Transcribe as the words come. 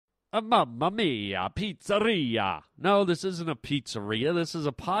Mamma mia, pizzeria. No, this isn't a pizzeria. This is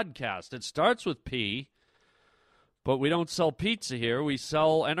a podcast. It starts with P, but we don't sell pizza here. We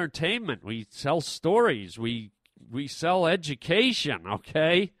sell entertainment. We sell stories. We sell education,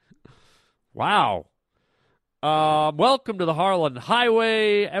 okay? Wow. Welcome to the Harlan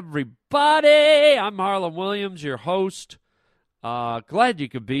Highway, everybody. I'm Harlan Williams, your host. Glad you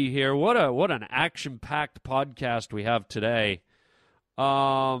could be here. What an action-packed podcast we have today.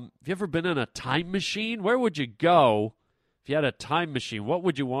 Have you ever been in a time machine? Where would you go if you had a time machine? What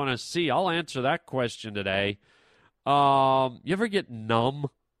would you want to see? I'll answer that question today. You ever get numb?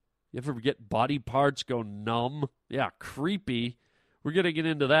 You ever get body parts go numb? Yeah, creepy. We're going to get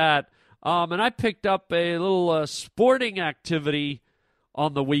into that. And I picked up a little sporting activity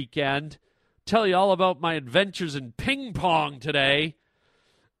on the weekend. Tell you all about my adventures in ping pong today.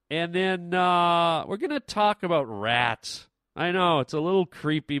 And then we're going to talk about rats. I know, it's a little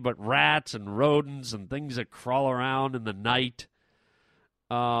creepy, but rats and rodents and things that crawl around in the night.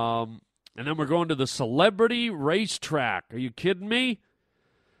 And then we're going to the celebrity racetrack. Are you kidding me?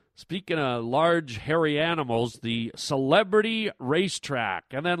 Speaking of large, hairy animals, the celebrity racetrack.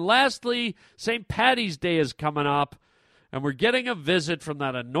 And then lastly, St. Paddy's Day is coming up, and we're getting a visit from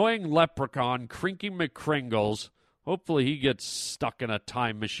that annoying leprechaun, KRINKY McKRINGLES. Hopefully he gets stuck in a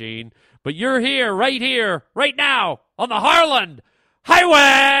time machine. But you're here, right now, on the Harlan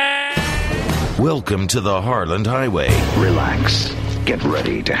Highway! Welcome to the Harlan Highway. Relax. Get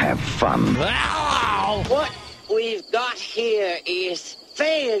ready to have fun. Ow! What we've got here is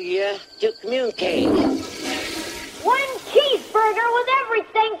failure to communicate. One cheeseburger with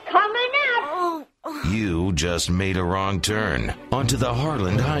everything coming out. You just made a wrong turn onto the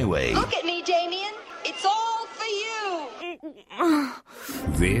Harlan Highway. Look at me, Damien. It's all for you.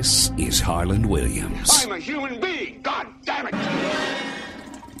 This is Harlan Williams. I'm a human being. God damn it.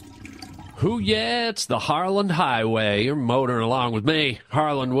 Who, yeah, it's the Harlan Highway. You're motoring along with me,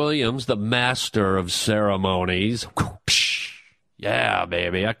 Harlan Williams, the master of ceremonies. Yeah,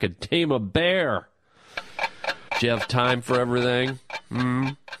 baby, I could tame a bear. Do you have time for everything?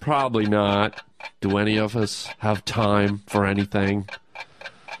 Probably not. Do any of us have time for anything?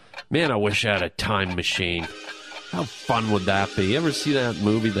 Man, I wish I had a time machine. How fun would that be? You ever see that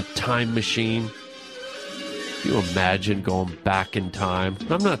movie, The Time Machine? Can you imagine going back in time?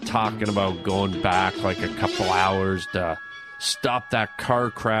 I'm not talking about going back like a couple hours to stop that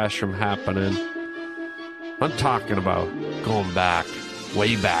car crash from happening. I'm talking about going back,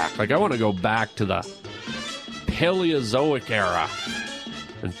 way back. Like, I want to go back to the Paleozoic era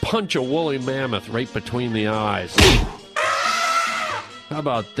and punch a woolly mammoth right between the eyes. How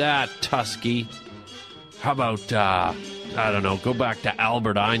about that, Tusky? How about, I don't know, go back to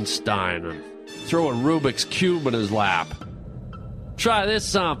Albert Einstein and throw a Rubik's Cube in his lap. Try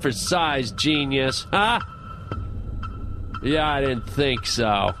this on for size, genius, huh? Yeah, I didn't think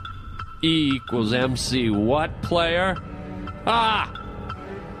so. E equals MC what, player? Or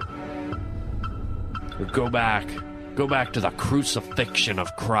go back to the crucifixion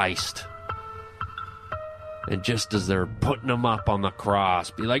of Christ. And just as they're putting him up on the cross,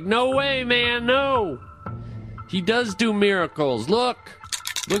 be like, no way, man, no. He does do miracles. Look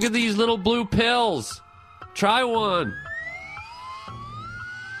at these little blue pills. Try one.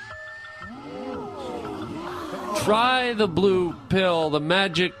 Try the blue pill, the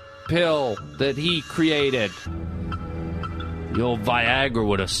magic pill that he created. The old Viagra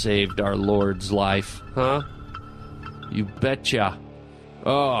would have saved our Lord's life, huh? You betcha.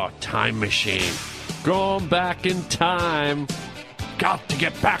 Oh, time machine. Going back in time. Got to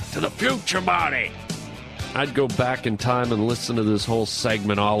get back to the future, buddy. I'd go back in time and listen to this whole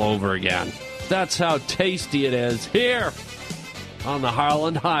segment all over again. That's how tasty it is here on the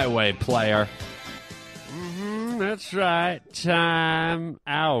Harlan Highway, player. That's right. Time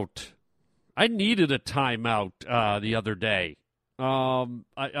out. I needed a timeout the other day. On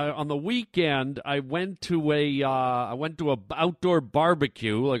the weekend, I went to a outdoor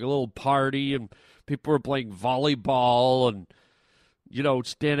barbecue, like a little party, and people were playing volleyball and, you know,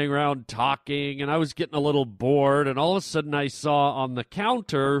 standing around talking, and I was getting a little bored, and all of a sudden I saw on the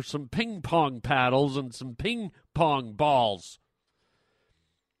counter some ping pong paddles and some ping pong balls.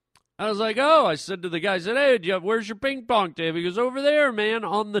 I was like, oh, I said to the guy, I said, hey, where's your ping pong table? He goes, over there, man,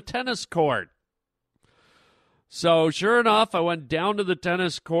 on the tennis court. So sure enough, I went down to the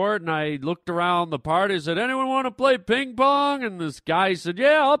tennis court, and I looked around the party. I said, anyone want to play ping pong? And this guy said,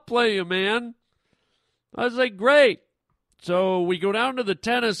 yeah, I'll play you, man. I was like, great. So we go down to the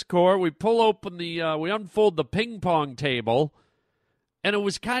tennis court. We pull open we unfold the ping pong table. And it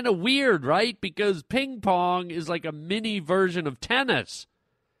was kind of weird, right? Because ping pong is like a mini version of tennis.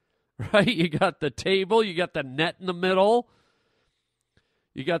 right? You got the table, you got the net in the middle,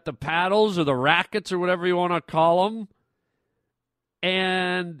 you got the paddles or the rackets or whatever you want to call them.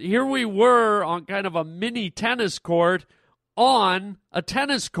 And here we were on kind of a mini tennis court on a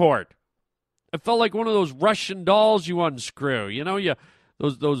tennis court. It felt like one of those Russian dolls you unscrew. You know,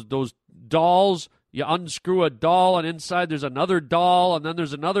 those dolls, you unscrew a doll, and inside there's another doll, and then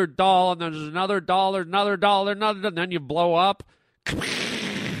there's another doll, and then there's another doll, there's another doll, there's another, and then you blow up.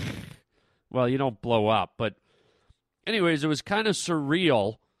 Well, you don't blow up, but anyways, it was kind of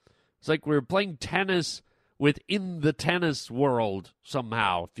surreal. It's like we were playing tennis within the tennis world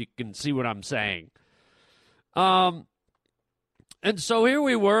somehow, if you can see what I'm saying. And so here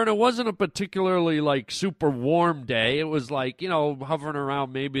we were, and it wasn't a particularly, like, super warm day. It was, like, you know, hovering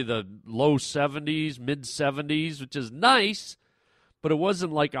around maybe the low 70s, mid-70s, which is nice, but it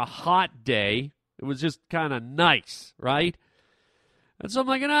wasn't like a hot day. It was just kind of nice, right? And so I'm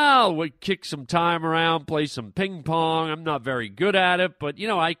like, we'll kick some time around, play some ping pong. I'm not very good at it, but, you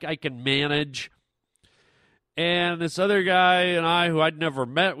know, I can manage. And this other guy and I, who I'd never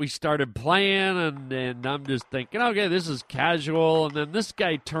met, we started playing, and I'm just thinking, okay, this is casual. And then this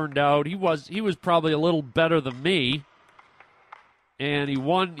guy turned out, he was probably a little better than me, and he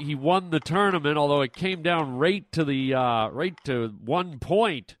won the tournament. Although it came down right to 1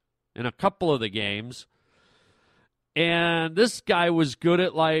 point in a couple of the games. And this guy was good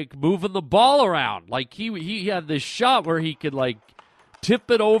at, like, moving the ball around. Like, he had this shot where he could, like, tip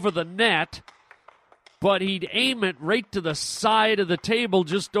it over the net, but he'd aim it right to the side of the table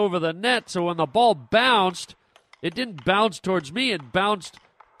just over the net, so when the ball bounced, it didn't bounce towards me, it bounced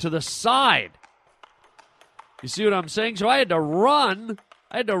to the side. You see what I'm saying? So I had to run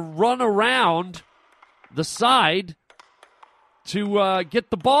around the side to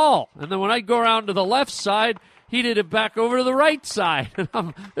get the ball. And then when I go around to the left side, he did it back over to the right side.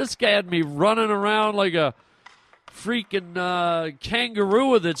 This guy had me running around like a freaking kangaroo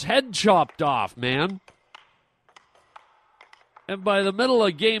with its head chopped off, man. And by the middle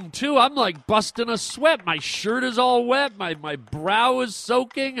of game 2, I'm like busting a sweat. My shirt is all wet. My brow is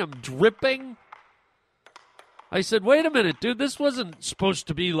soaking. I'm dripping. I said, wait a minute, dude. This wasn't supposed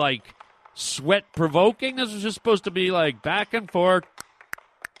to be like sweat-provoking. This was just supposed to be like back and forth.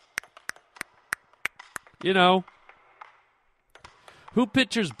 You know. Who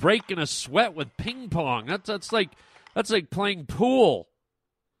pictures breaking a sweat with ping pong? That's like playing pool.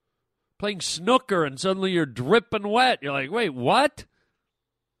 Playing snooker, and suddenly you're dripping wet. You're like, wait, what?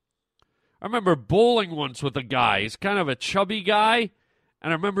 I remember bowling once with a guy. He's kind of a chubby guy,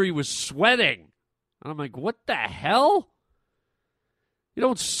 and I remember he was sweating. And I'm like, what the hell? You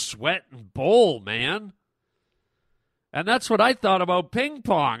don't sweat and bowl, man. And that's what I thought about ping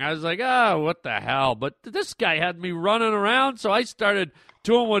pong. I was like, what the hell? But this guy had me running around, so I started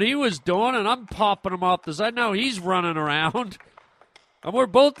doing what he was doing, and I'm popping him off the side. Now he's running around. And we're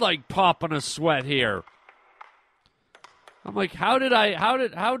both like popping a sweat here. I'm like, how did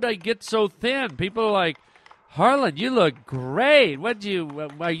I get so thin? People are like, Harlan, you look great.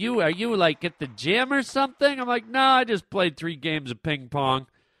 Are you like at the gym or something? I'm like, no, I just played 3 games of ping pong,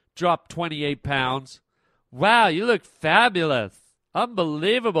 dropped 28 pounds. Wow, you look fabulous.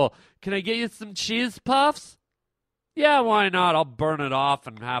 Unbelievable. Can I get you some cheese puffs? Yeah, why not? I'll burn it off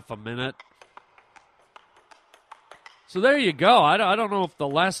in half a minute. So there you go. I don't know if the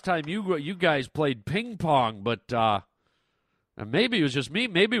last time you guys played ping pong, but maybe it was just me.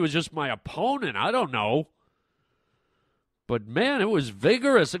 Maybe it was just my opponent. I don't know. But man, it was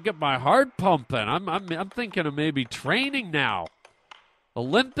vigorous. It got my heart pumping. I'm thinking of maybe training now.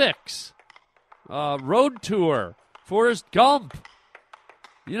 Olympics, road tour, Forrest Gump.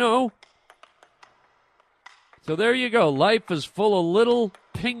 You know. So there you go. Life is full of little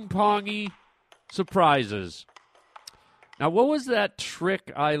ping-pongy surprises. Now, what was that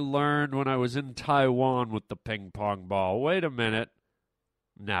trick I learned when I was in Taiwan with the ping pong ball? Wait a minute.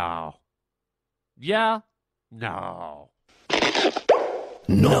 No. Yeah? No.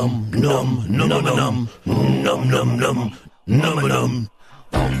 Num, num, num, num, num, num, num, num, num,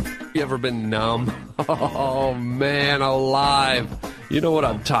 num. You ever been numb? Oh, man, alive. You know what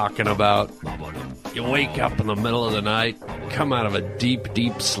I'm talking about. You wake up in the middle of the night, come out of a deep,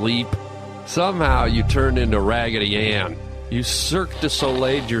 deep sleep. Somehow you turn into Raggedy Ann. You Cirque du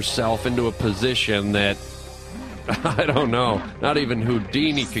Soleil'd yourself into a position that, I don't know, not even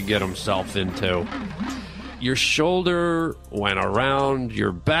Houdini could get himself into. Your shoulder went around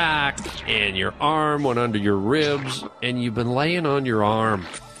your back, and your arm went under your ribs, and you've been laying on your arm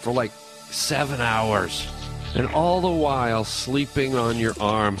for like 7 hours. And all the while sleeping on your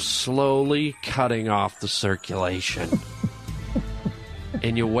arm, slowly cutting off the circulation.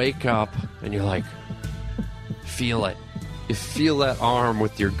 And you wake up and you're like, feel it. You feel that arm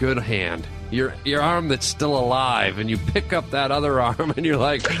with your good hand. Your arm that's still alive. And you pick up that other arm and you're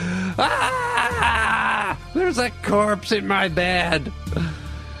like, ah! There's a corpse in my bed.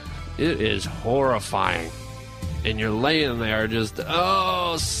 It is horrifying. And you're laying there just,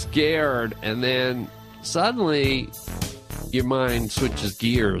 scared. And then suddenly your mind switches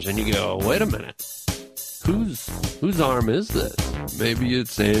gears and you go, wait a minute. Whose arm is this? Maybe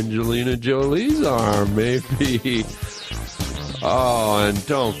it's Angelina Jolie's arm. Maybe. Oh, and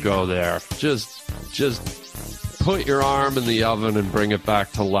don't go there. Just put your arm in the oven and bring it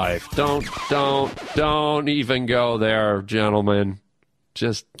back to life. Don't even go there, gentlemen.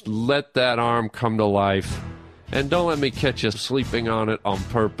 Just let that arm come to life. And don't let me catch you sleeping on it on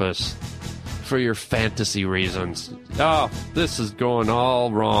purpose for your fantasy reasons. Oh, this is going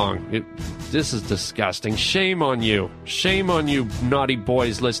all wrong. This is disgusting. Shame on you. Shame on you, naughty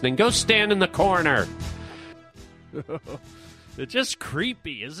boys listening. Go stand in the corner. It's just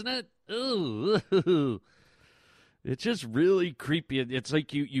creepy, isn't it? Ooh. It's just really creepy. It's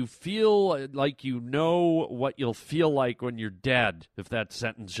like you feel like you know what you'll feel like when you're dead, if that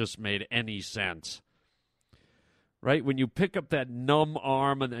sentence just made any sense. Right? When you pick up that numb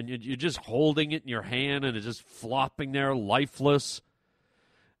arm and you're just holding it in your hand and it's just flopping there lifeless.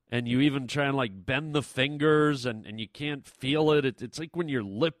 And you even try and like bend the fingers and you can't feel it. It's like when your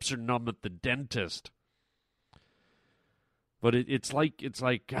lips are numb at the dentist. But it's like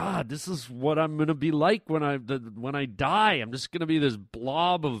God, this is what I'm gonna be like when I die. I'm just gonna be this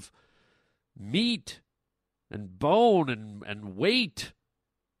blob of meat and bone and weight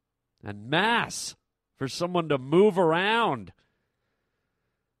and mass for someone to move around.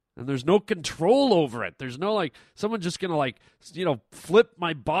 And there's no control over it. There's no someone just gonna flip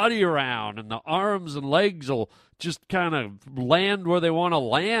my body around and the arms and legs will just kind of land where they want to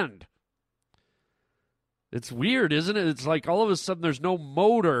land. It's weird, isn't it? It's like all of a sudden there's no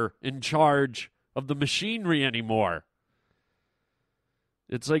motor in charge of the machinery anymore.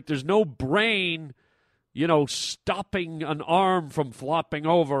 It's like there's no brain, stopping an arm from flopping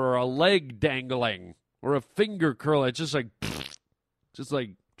over or a leg dangling or a finger curl. It's just like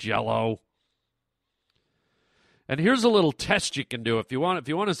Jell-O. And here's a little test you can do if you want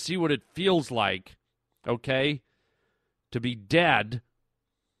to see what it feels like, okay, to be dead.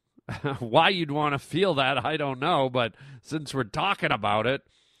 Why you'd want to feel that, I don't know, but since we're talking about it,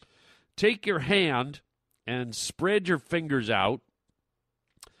 take your hand and spread your fingers out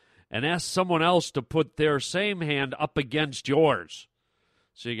and ask someone else to put their same hand up against yours.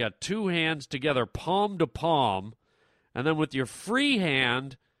 So you got two hands together, palm to palm, and then with your free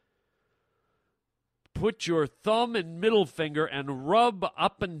hand, put your thumb and middle finger and rub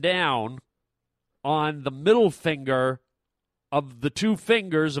up and down on the middle finger of the two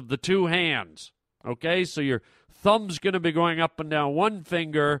fingers of the two hands. Okay, so your thumb's going to be going up and down one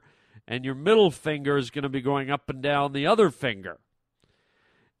finger, and your middle finger is going to be going up and down the other finger.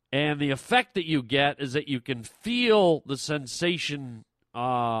 And the effect that you get is that you can feel the sensation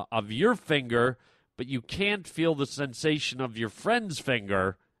of your finger, but you can't feel the sensation of your friend's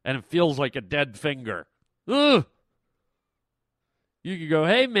finger, and it feels like a dead finger. Ugh! You can go,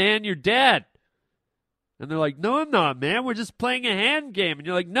 hey, man, you're dead. And they're like, no, I'm not, man. We're just playing a hand game. And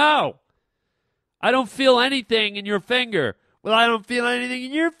you're like, no, I don't feel anything in your finger. Well, I don't feel anything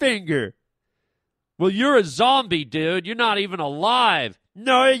in your finger. Well, you're a zombie, dude. You're not even alive.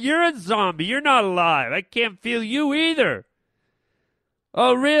 No, you're a zombie. You're not alive. I can't feel you either.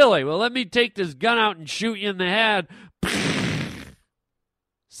 Oh, really? Well, let me take this gun out and shoot you in the head.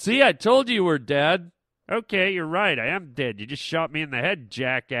 See, I told you were dead. Okay, you're right. I am dead. You just shot me in the head,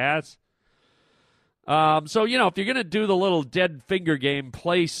 jackass. So, if you're going to do the little dead finger game,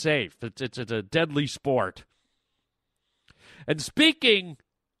 play safe. It's a deadly sport. And speaking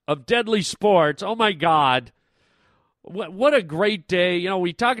of deadly sports, oh, my God, what a great day.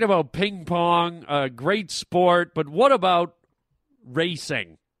 We talked about ping pong, a great sport, but what about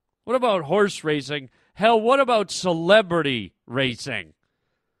racing? What about horse racing? Hell, what about celebrity racing?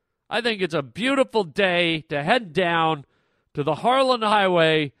 I think it's a beautiful day to head down to the Harlan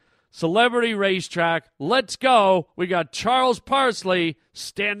Highway Celebrity Racetrack. Let's go. We got Charles Parsley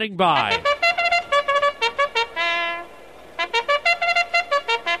standing by.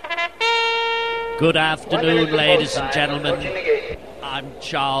 Good afternoon, ladies and gentlemen. I'm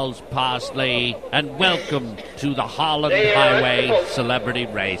Charles Parsley, and welcome to the Harlan Highway Celebrity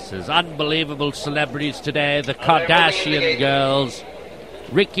Races. Unbelievable celebrities today. The Kardashian girls,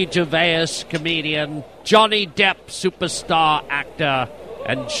 Ricky Gervais, comedian, Johnny Depp, superstar actor,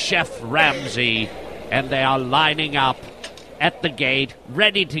 and Chef Ramsay, and they are lining up at the gate,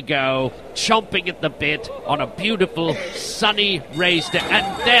 ready to go, chomping at the bit on a beautiful sunny race day.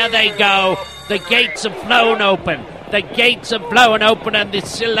 And there they go. The gates have flown open. The gates have blown open and the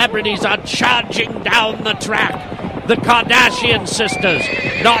celebrities are charging down the track. The Kardashian sisters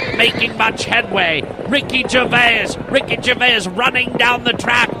not making much headway. Ricky Gervais running down the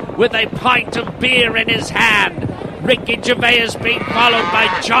track with a pint of beer in his hand. Ricky Gervais being followed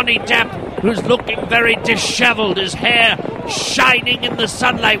by Johnny Depp, who's looking very disheveled, his hair shining in the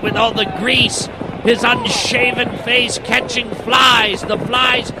sunlight with all the grease, his unshaven face catching flies, the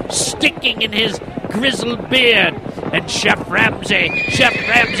flies sticking in his grizzled beard. And Chef Ramsay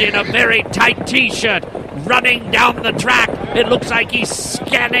in a very tight t-shirt, running down the track. It looks like he's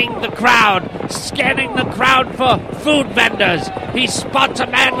scanning the crowd for food vendors. He spots a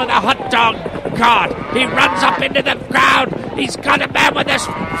man with a hot dog cart. He runs up into the crowd. He's got a man with his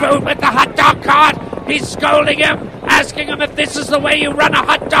food with the hot dog cart. He's scolding him, asking him if this is the way you run a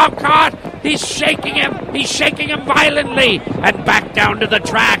hot dog cart. He's shaking him violently. And back down to the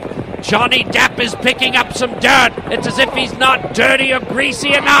track, Johnny Depp is picking up some dirt. It's as if he's not dirty or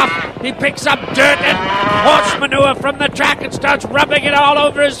greasy enough. He picks up dirt and horse manure from the track and starts rubbing it all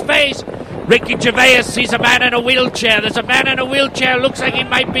over his face. Ricky Gervais sees a man in a wheelchair. There's a man in a wheelchair. Looks like he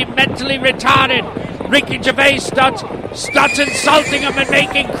might be mentally retarded. Ricky Gervais starts insulting him and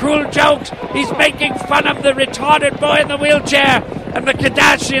making cruel jokes. He's making fun of the retarded boy in the wheelchair. And the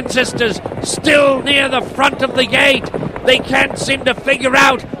Kardashian sisters, still near the front of the gate, they can't seem to figure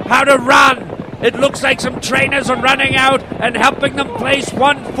out how to run. It looks like some trainers are running out and helping them place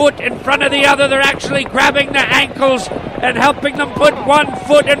one foot in front of the other. They're actually grabbing their ankles and helping them put one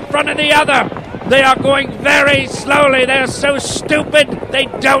foot in front of the other. They are going very slowly. They are so stupid, they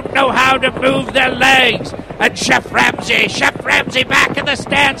don't know how to move their legs. And Chef Ramsay back in the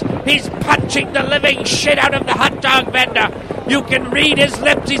stands. He's punching the living shit out of the hot dog vendor. You can read his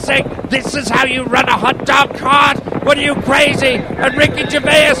lips. He's saying, "This is how you run a hot dog cart? What are you, crazy?" And Ricky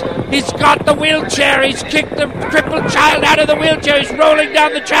Gervais, he's got the wheelchair. He's kicked the crippled child out of the wheelchair. He's rolling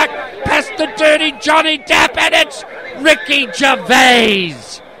down the track past the dirty Johnny Depp, and it's Ricky Gervais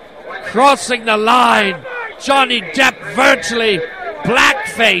crossing the line. Johnny Depp virtually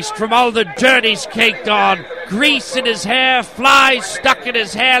black-faced from all the dirt he's caked on. Grease in his hair, flies stuck in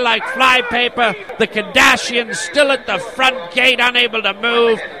his hair like fly paper. The Kardashians still at the front gate, unable to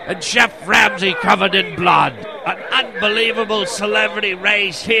move. And Chef Ramsay covered in blood. An unbelievable celebrity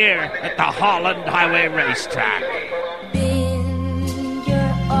race here at the Holland Highway Racetrack. Ben,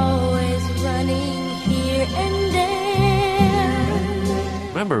 you're always running here and there.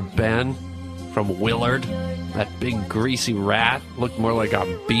 Remember Ben from Willard? That big greasy rat looked more like a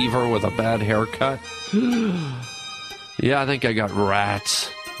beaver with a bad haircut. Yeah, I think I got rats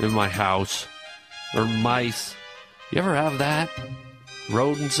in my house. Or mice. You ever have that?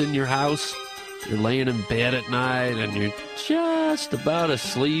 Rodents in your house? You're laying in bed at night and you're just about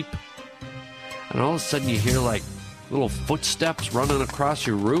asleep. And all of a sudden you hear like little footsteps running across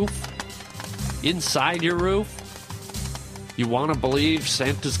your roof. Inside your roof. You want to believe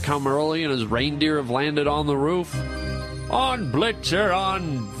Santa's come early and his reindeer have landed on the roof? On Blitzer,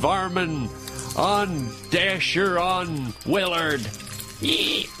 on Varmin, on Dasher, on Willard.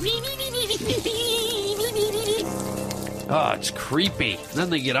 Oh, it's creepy. Then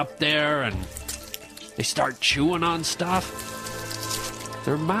they get up there and they start chewing on stuff.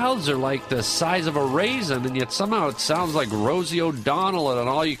 Their mouths are like the size of a raisin, and yet somehow it sounds like Rosie O'Donnell at an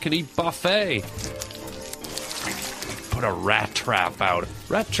all-you-can-eat buffet. Put a rat trap out.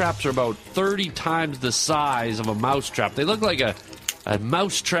 Rat traps are about 30 times the size of a mouse trap. They look like a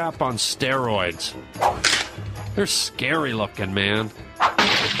mouse trap on steroids. They're scary looking, man.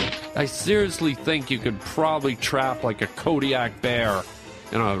 I seriously think you could probably trap like a Kodiak bear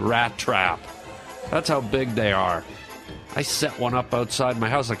in a rat trap. That's how big they are. I set one up outside my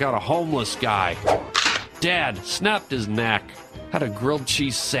house. I got a homeless guy. Dad snapped his neck. Had a grilled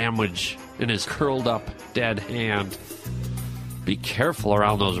cheese sandwich in his curled up dead hand. Be careful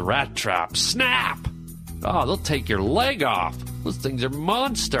around those rat traps. Snap! Oh, they'll take your leg off. Those things are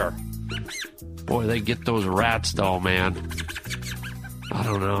monster. Boy, they get those rats though, man. I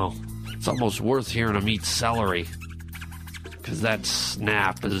don't know. It's almost worth hearing them eat celery. Because that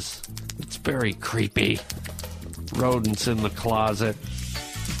snap it's very creepy. Rodents in the closet.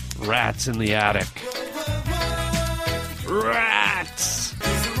 Rats in the attic. Rats!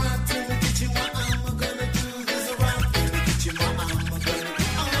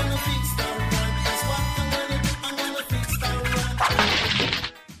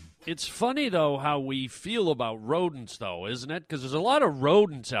 It's funny, though, how we feel about rodents, though, isn't it? Because there's a lot of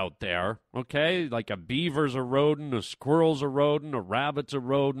rodents out there, okay? Like a beaver's a rodent, a squirrel's a rodent, a rabbit's a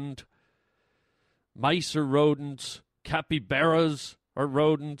rodent, mice are rodents, capybaras are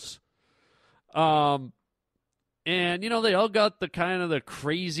rodents. And, they all got the kind of the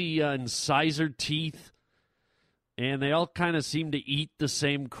crazy incisor teeth, and they all kind of seem to eat the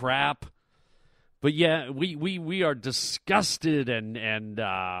same crap. But yeah, we are disgusted and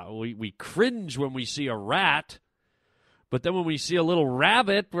we cringe when we see a rat. But then when we see a little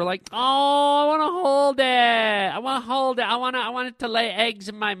rabbit, we're like, oh, I want to hold it. I want to hold it. I want it to lay eggs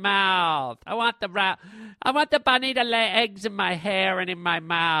in my mouth. I want the bunny to lay eggs in my hair and in my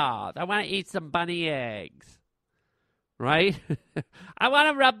mouth. I want to eat some bunny eggs. Right? I want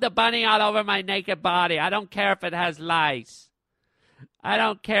to rub the bunny all over my naked body. I don't care if it has lice. I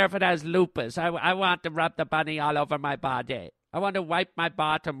don't care if it has lupus. I want to rub the bunny all over my body. I want to wipe my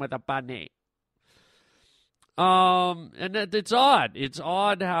bottom with a bunny. And it's odd. It's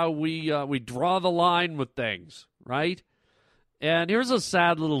odd how we draw the line with things, right? And here's a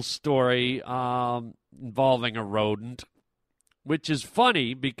sad little story involving a rodent, which is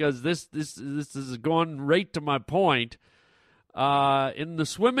funny because this is going right to my point. In the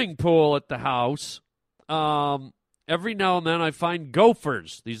swimming pool at the house, every now and then I find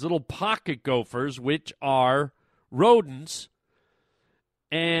gophers, these little pocket gophers, which are rodents,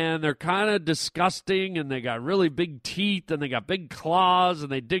 and they're kind of disgusting, and they got really big teeth, and they got big claws, and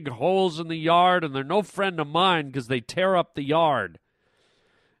they dig holes in the yard, and they're no friend of mine because they tear up the yard.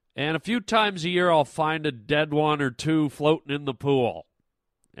 And a few times a year I'll find a dead one or two floating in the pool.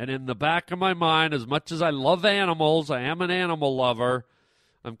 And in the back of my mind, as much as I love animals, I am an animal lover,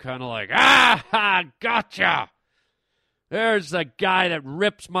 I'm kind of like, gotcha! There's the guy that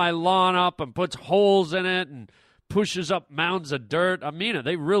rips my lawn up and puts holes in it and pushes up mounds of dirt. I mean it.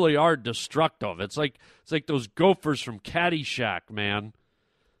 They really are destructive. It's like those gophers from Caddyshack, man.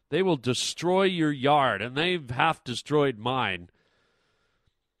 They will destroy your yard, and they've half destroyed mine.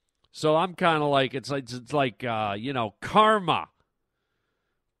 So I'm kind of like, it's like karma.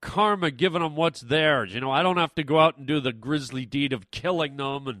 Karma giving them what's theirs. I don't have to go out and do the grisly deed of killing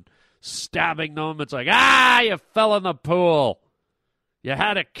them and stabbing them. It's like, you fell in the pool. You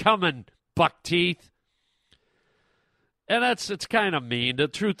had it coming, buck teeth. And it's kind of mean. The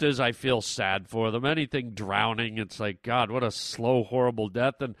truth is I feel sad for them. Anything drowning, it's like, God, what a slow, horrible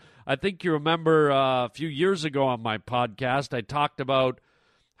death. And I think you remember a few years ago on my podcast, I talked about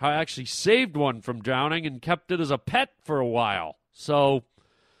how I actually saved one from drowning and kept it as a pet for a while. So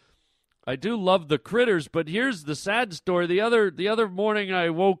I do love the critters, but here's the sad story. The other morning I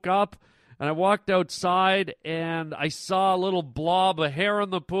woke up and I walked outside and I saw a little blob of hair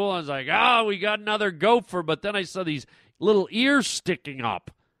in the pool. I was like, we got another gopher. But then I saw these little ears sticking up.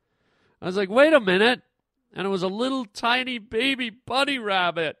 I was like, wait a minute. And it was a little tiny baby bunny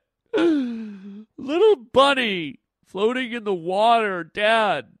rabbit. Little bunny floating in the water,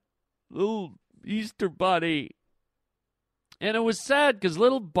 Dad. Little Easter bunny. And it was sad because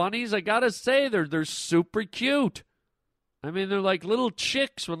little bunnies, I gotta say, they're super cute. I mean, they're like little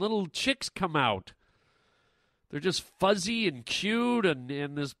chicks when little chicks come out. They're just fuzzy and cute, and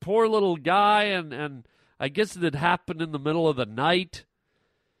this poor little guy, and I guess it had happened in the middle of the night.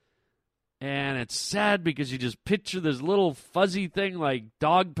 And it's sad because you just picture this little fuzzy thing like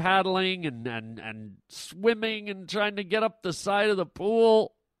dog paddling and swimming and trying to get up the side of the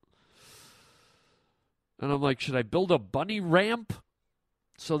pool. And I'm like, should I build a bunny ramp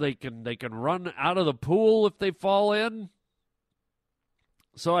so they can run out of the pool if they fall in?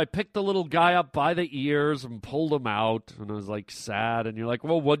 So I picked the little guy up by the ears and pulled him out. And I was like sad. And you're like,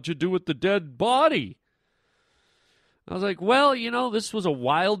 well, what'd you do with the dead body? I was like, well, this was a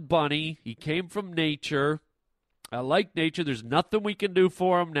wild bunny. He came from nature. I like nature. There's nothing we can do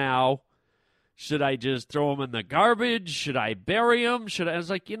for him now. Should I just throw him in the garbage? Should I bury him? I was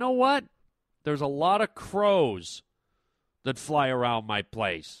like, you know what? There's a lot of crows that fly around my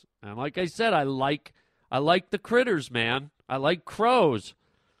place. And like I said, I like the critters, man. I like crows.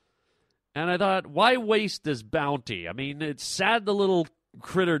 And I thought, why waste this bounty? I mean, it's sad the little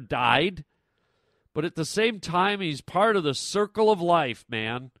critter died, but at the same time, he's part of the circle of life,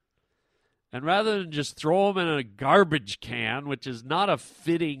 man. And rather than just throw him in a garbage can, which is not a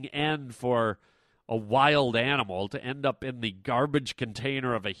fitting end for a wild animal to end up in the garbage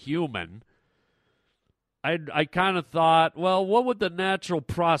container of a human, I kind of thought, well, what would the natural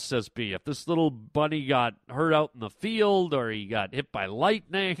process be if this little bunny got hurt out in the field, or he got hit by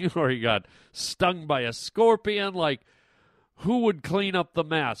lightning, or he got stung by a scorpion? Like, who would clean up the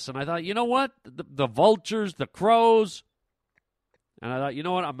mess? And I thought, you know what? The vultures, the crows, And I thought, you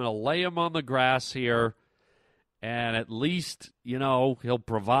know what? I'm going to lay him on the grass here, and at least, he'll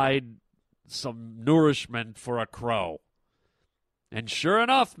provide some nourishment for a crow. And sure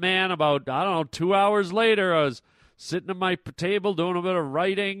enough, man, about, 2 hours later, I was sitting at my table doing a bit of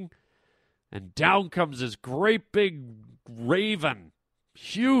writing, and down comes this great big raven.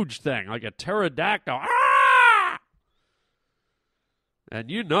 Huge thing, like a pterodactyl. Ah! And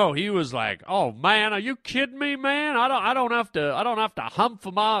he was like, "Oh man, are you kidding me, man? I don't have to hump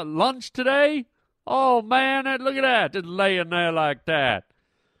for my lunch today. Oh man, look at that, just laying there like that.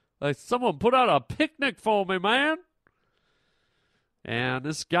 Like someone put out a picnic for me, man." And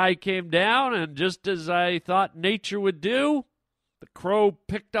this guy came down, and just as I thought nature would do, the crow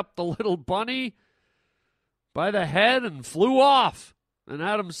picked up the little bunny by the head and flew off and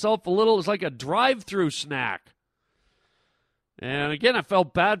had himself it's like a drive-through snack. And again, I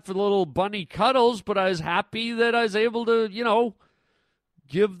felt bad for the little bunny Cuddles, but I was happy that I was able to,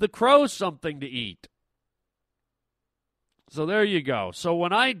 give the crow something to eat. So there you go. So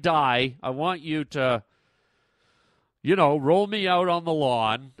when I die, I want you to, roll me out on the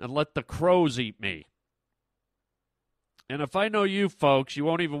lawn and let the crows eat me. And if I know you folks, you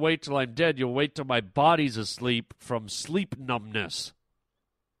won't even wait till I'm dead. You'll wait till my body's asleep from sleep numbness.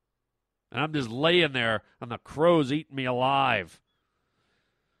 And I'm just laying there, and the crow's eating me alive.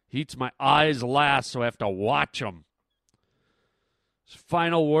 He eats my eyes last, so I have to watch him. His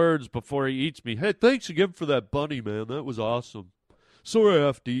final words before he eats me. "Hey, thanks again for that bunny, man. That was awesome. Sorry I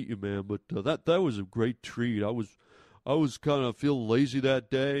have to eat you, man, but that was a great treat. I was kind of feeling lazy that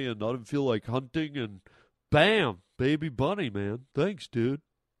day, and I didn't feel like hunting, and bam, baby bunny, man. Thanks, dude.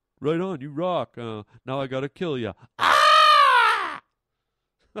 Right on, you rock. Now I gotta kill you." Ah!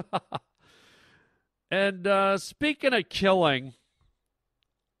 And speaking of killing,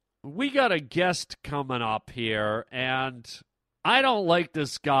 we got a guest coming up here, and I don't like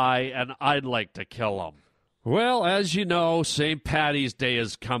this guy, and I'd like to kill him. Well, as you know, St. Paddy's Day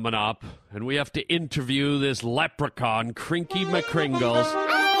is coming up, and we have to interview this leprechaun, KRINKY McKRINGLES.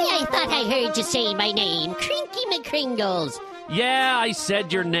 I thought I heard you say my name, KRINKY McKRINGLES. Yeah, I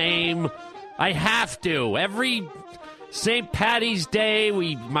said your name. I have to. Every St. Paddy's Day,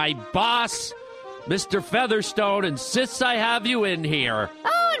 my boss, Mr. Featherstone, insists I have you in here.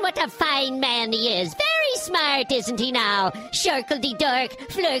 Oh, and what a fine man he is. Very smart, isn't he now? Shirkledy-durk,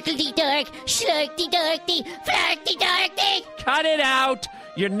 flirkledy-durk, slurkedy-durkedy, flirkedy-durkedy. Cut it out.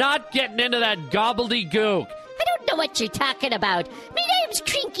 You're not getting into that gobbledygook. I don't know what you're talking about. My name's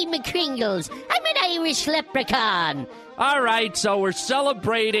KRINKY McKRINGLES. I'm an Irish leprechaun. All right, so we're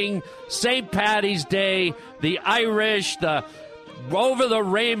celebrating St. Paddy's Day, the Irish, the over the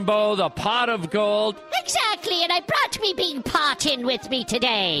rainbow, the pot of gold. Exactly, and I brought me big pot in with me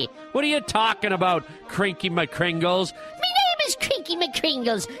today. What are you talking about, KRINKY McKRINGLES? My name is KRINKY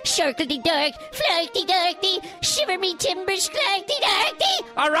McKRINGLES. Shirkledy-durk, flirkedy-durkedy, shiver me timbers,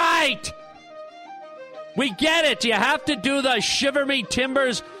 flirkedy-durkedy. All right! We get it. You have to do the shiver me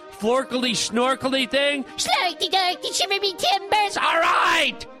timbers, florkledy snorkledy thing. Slurkedy-durkedy, shiver me timbers. All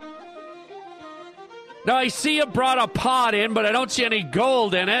right! Now, I see you brought a pot in, but I don't see any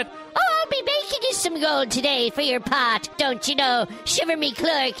gold in it. Oh, I'll be making you some gold today for your pot, don't you know? Shiver me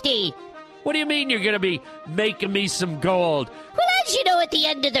clerkedy. What do you mean you're going to be making me some gold? Well, as you know, at the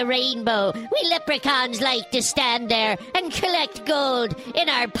end of the rainbow, we leprechauns like to stand there and collect gold in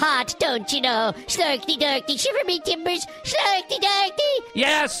our pot, don't you know? Slurkedy-durkedy, shiver me timbers, slurkedy-durkedy.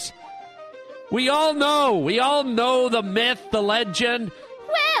 Yes! We all know. We all know the myth, the legend.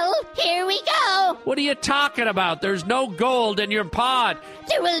 Well, here we go. What are you talking about? There's no gold in your pot.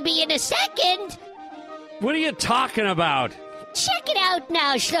 There will be in a second. What are you talking about? Check it out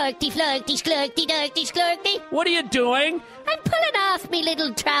now, slurkedy-flurkedy, slurkedy-durkedy, slurkedy. What are you doing? I'm pulling off me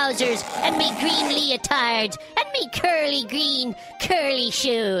little trousers and me green leotards and me curly green curly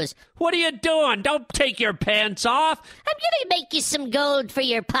shoes. What are you doing? Don't take your pants off. I'm gonna make you some gold for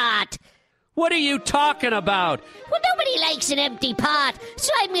your pot. What are you talking about? Well, nobody likes an empty pot, so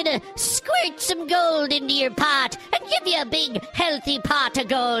I'm gonna squirt some gold into your pot and give you a big, healthy pot of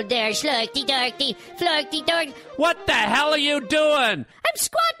gold there, slurkedy-durkedy, flurkedy-durk. What the hell are you doing? I'm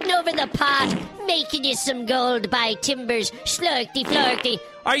squatting over the pot, making you some gold by timbers, slurkedy-flurkedy.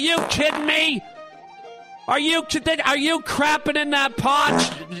 Are you kidding me? Are you crapping in that pot,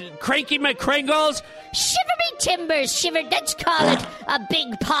 KRINKY McKRINGLES? Shiver me timbers, shiver. Let's call it a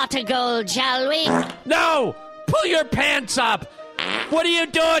big pot of gold, shall we? No! Pull your pants up! What are you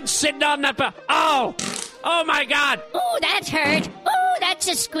doing sitting on that Oh! Oh, my God! Ooh, that hurt. Ooh, that's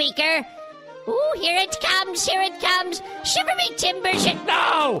a squeaker. Ooh, here it comes, here it comes. Shiver me timbers.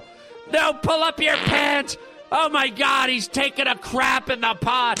 No! No, pull up your pants! Oh, my God, he's taking a crap in the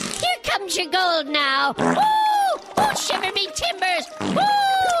pot. Here comes your gold now. Ooh, ooh, shiver me timbers.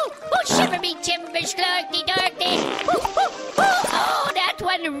 Ooh, shiver me timbers, Clarky Darky. Ooh, oh, that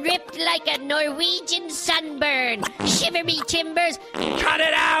one ripped like a Norwegian sunburn. Shiver me timbers. Cut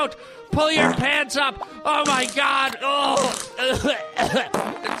it out. Pull your pants up. Oh, my God. Oh,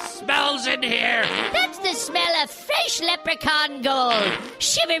 it smells in here. That's the smell of fresh leprechaun gold.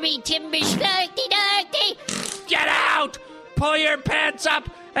 Shiver me timbers, Clarky Darky. Get out. Pull your pants up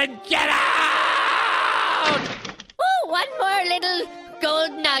and get out. Oh, one more little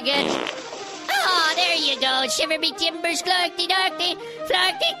gold nugget. Oh, there you go. Shiver me timbers, Clarky Darky.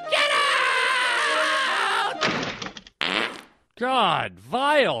 Clarky, get out! God,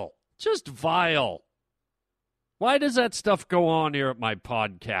 vile. Just vile. Why does that stuff go on here at my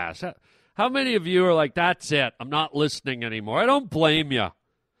podcast? How many of you are like, that's it, I'm not listening anymore? I don't blame you.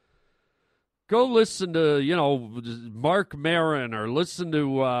 Go listen to, Mark Maron or listen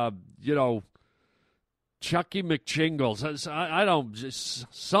to, Chucky McChingles. I don't, just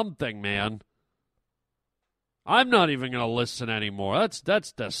something, man. I'm not even going to listen anymore.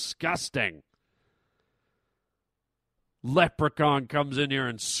 That's disgusting. Leprechaun comes in here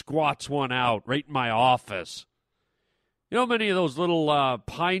and squats one out right in my office. You know how many of those little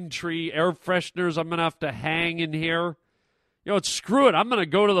pine tree air fresheners I'm going to have to hang in here? Screw it. I'm going to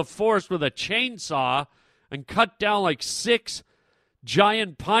go to the forest with a chainsaw and cut down like 6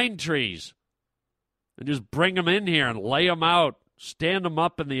 giant pine trees and just bring them in here and lay them out, stand them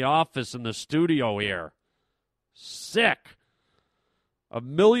up in the office in the studio here. Sick. A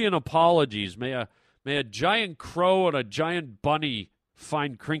million apologies. May a giant crow and a giant bunny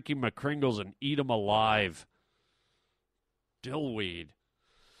find Krinky McKRINGLES and eat them alive. Dillweed.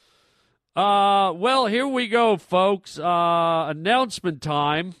 Well, here we go, folks. Announcement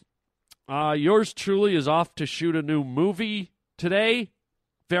time. Yours truly is off to shoot a new movie today.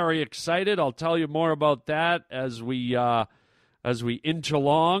 Very excited. I'll tell you more about that as we inch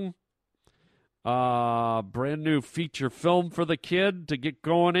along. Brand new feature film for the kid to get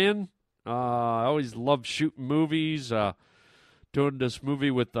going in. I always love shooting movies. Doing this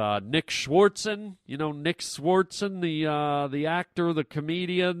movie with Nick Swartzen. You know Nick Swartzen, the actor, the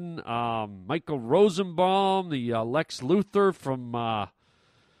comedian. Michael Rosenbaum, the Lex Luthor from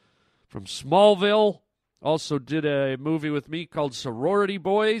Smallville. Also did a movie with me called Sorority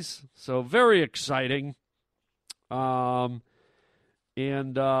Boys. So very exciting. And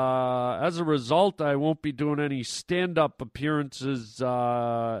as a result, I won't be doing any stand-up appearances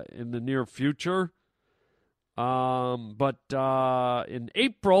in the near future. But in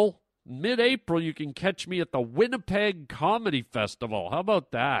April, mid-April, you can catch me at the Winnipeg Comedy Festival. How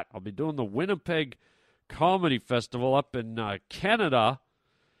about that? I'll be doing the Winnipeg Comedy Festival up in Canada,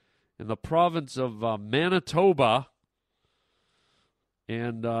 in the province of Manitoba.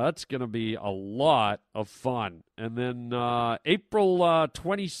 And that's going to be a lot of fun. And then April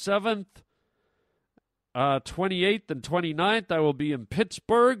 27th, 28th, and 29th, I will be in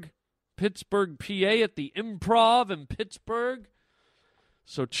Pittsburgh, PA at the Improv in Pittsburgh.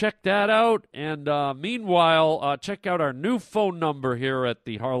 So check that out. And meanwhile, check out our new phone number here at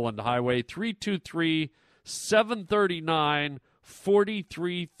the Harland Highway,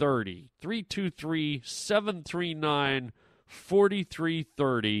 323-739-4330.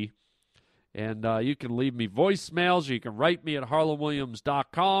 323-739-4330. And you can leave me voicemails, or you can write me at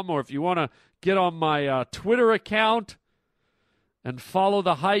harlandwilliams.com, or if you want to get on my Twitter account and follow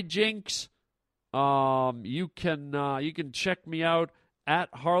the hijinks, you can check me out at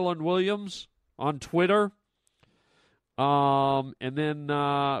Harland Williams on Twitter. And then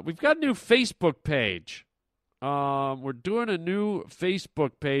we've got a new Facebook page. We're doing a new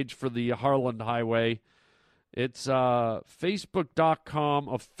Facebook page for the Harland Highway. It's facebook.com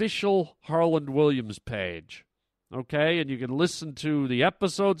official Harland Williams page. Okay, and you can listen to the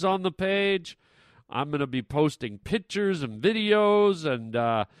episodes on the page. I'm going to be posting pictures and videos, and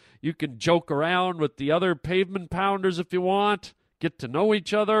you can joke around with the other pavement pounders if you want. Get to know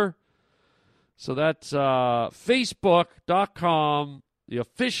each other. So that's facebook.com, the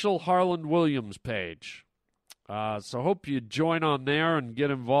official Harland Williams page. So hope you join on there and get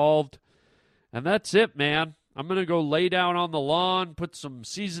involved. And that's it, man. I'm going to go lay down on the lawn, put some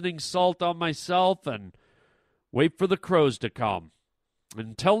seasoning salt on myself, and wait for the crows to come.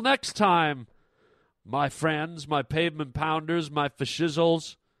 Until next time, my friends, my pavement pounders, my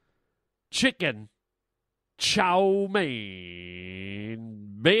fashizzles, chicken chow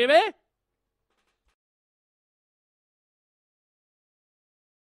mein, baby.